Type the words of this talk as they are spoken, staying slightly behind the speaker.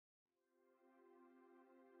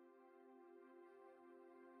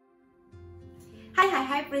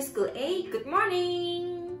Hi Preschool A, good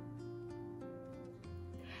morning!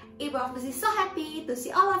 Ibu Agnes is so happy to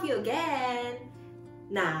see all of you again!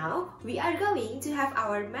 Now, we are going to have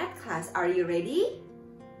our math class. Are you ready?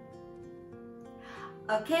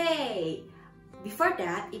 Okay, before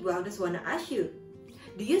that, Ibu Agnes wanna ask you,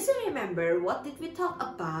 do you still remember what did we talk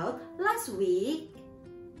about last week?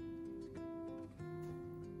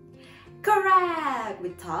 Correct! We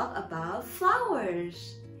talked about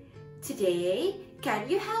flowers. Today, can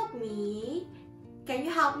you help me? Can you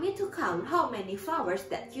help me to count how many flowers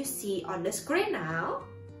that you see on the screen now?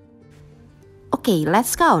 Okay,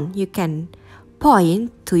 let's count. You can point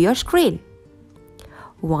to your screen.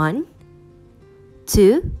 1,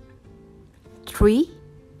 2, 3,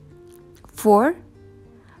 4,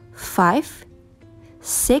 5,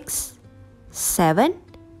 6, 7,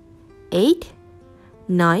 8,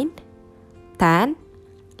 9, 10,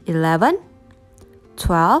 11,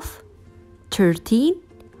 12, 13,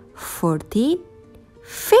 14,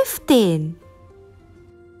 15.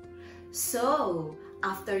 So,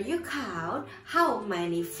 after you count how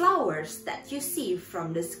many flowers that you see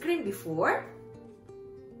from the screen before?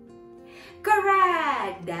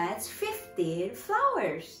 Correct! That's 15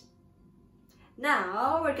 flowers.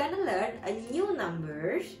 Now, we're gonna learn a new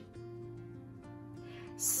numbers.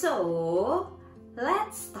 So,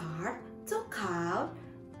 let's start to count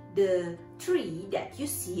the tree that you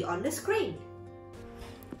see on the screen.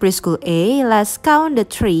 Preschool A, let's count the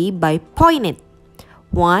tree by pointing.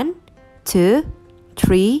 1, 2,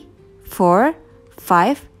 3, 4,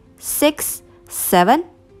 5, 6, 7,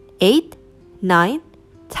 8, 9,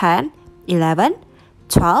 10, 11,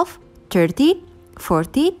 12, 13,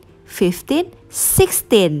 14, 15,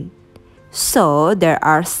 16. So there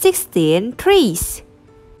are 16 trees.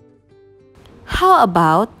 How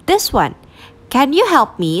about this one? Can you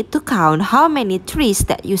help me to count how many trees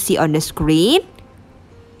that you see on the screen?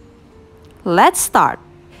 Let's start.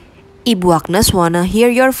 Ibu Agnes wanna hear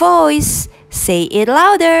your voice. Say it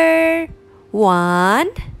louder. 1,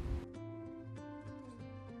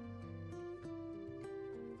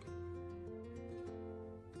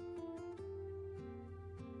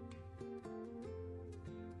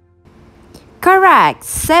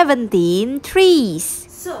 17 trees.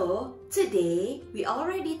 So, today we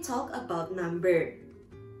already talked about number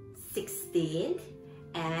 16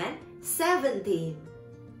 and 17.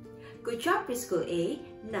 Good job Preschool A.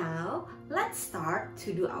 Now, let's start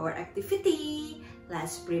to do our activity.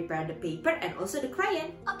 Let's prepare the paper and also the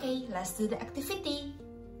crayon. Okay, let's do the activity.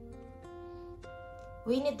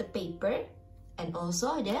 We need the paper and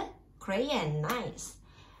also the crayon. Nice.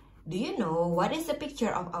 Do you know what is the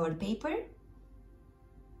picture of our paper?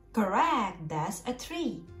 Correct, that's a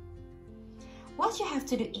tree. What you have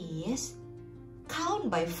to do is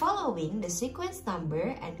count by following the sequence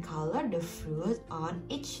number and color the fruit on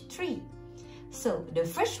each tree. So the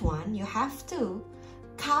first one, you have to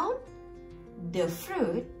count the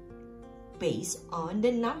fruit based on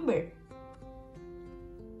the number.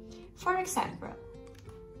 For example,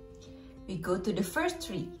 we go to the first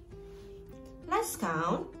tree. Let's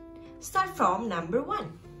count. Start from number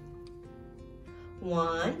 1.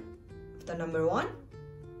 1, after number 1.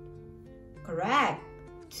 Correct.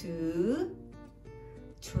 2,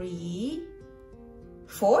 3,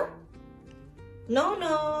 4.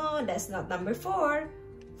 No, that's not number 4.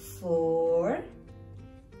 4,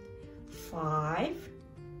 5,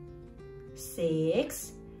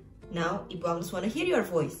 6. Now, Ibu Agnes want to hear your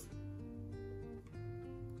voice.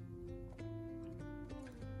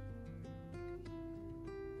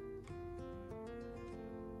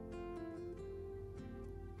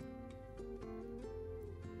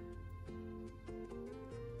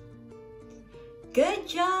 Good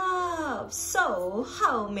job! So,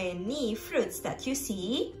 how many fruits that you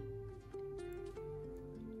see?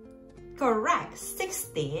 Correct,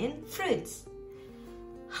 16 fruits.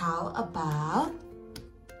 How about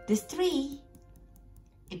this tree?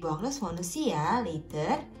 Ibu Agnes want to see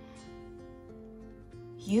later.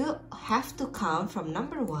 You have to count from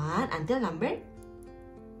number 1 until number.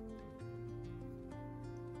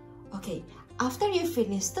 Okay, after you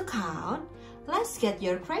finish to count, let's get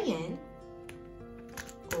your crayon.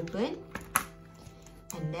 Open,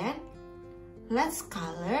 and then let's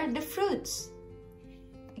color the fruits.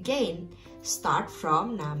 Again, start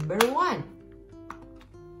from number 1.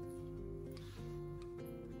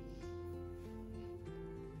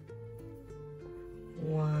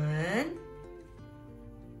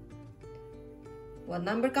 What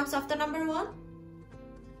number comes after number 1?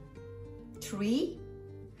 3?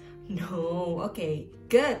 No, okay,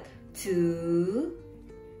 good. 2,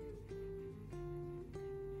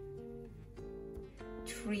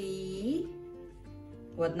 3,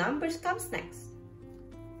 What numbers comes next?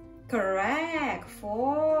 Correct,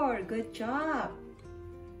 4. Good job.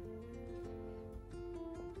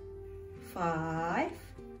 5,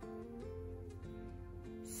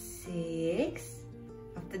 6.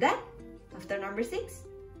 After that, after number 6.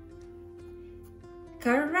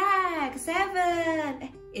 Correct, 7.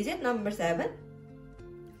 Is it number 7?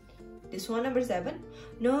 This one number 7?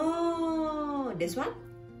 No, this one?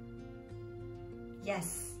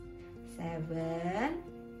 Yes, 7,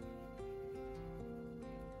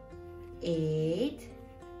 8.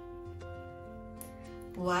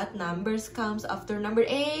 What numbers comes after number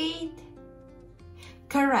 8?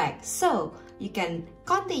 Correct. So, you can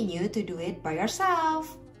continue to do it by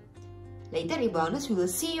yourself. Later, Ibu Agnes will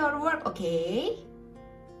see your work, okay?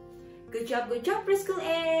 Good job, Preschool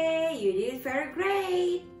A! You did very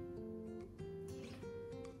great!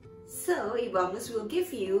 So, Ibu Agnes will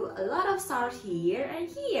give you a lot of stars here and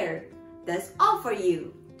here. That's all for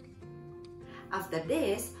you. After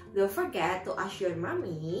this, don't forget to ask your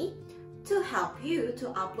mommy to help you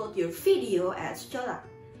to upload your video at Sekolah.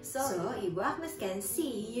 So Ibu Agnes can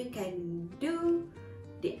see you can do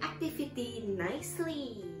the activity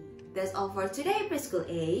nicely. That's all for today, Preschool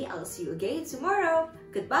A. I'll see you again tomorrow.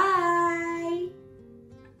 Goodbye!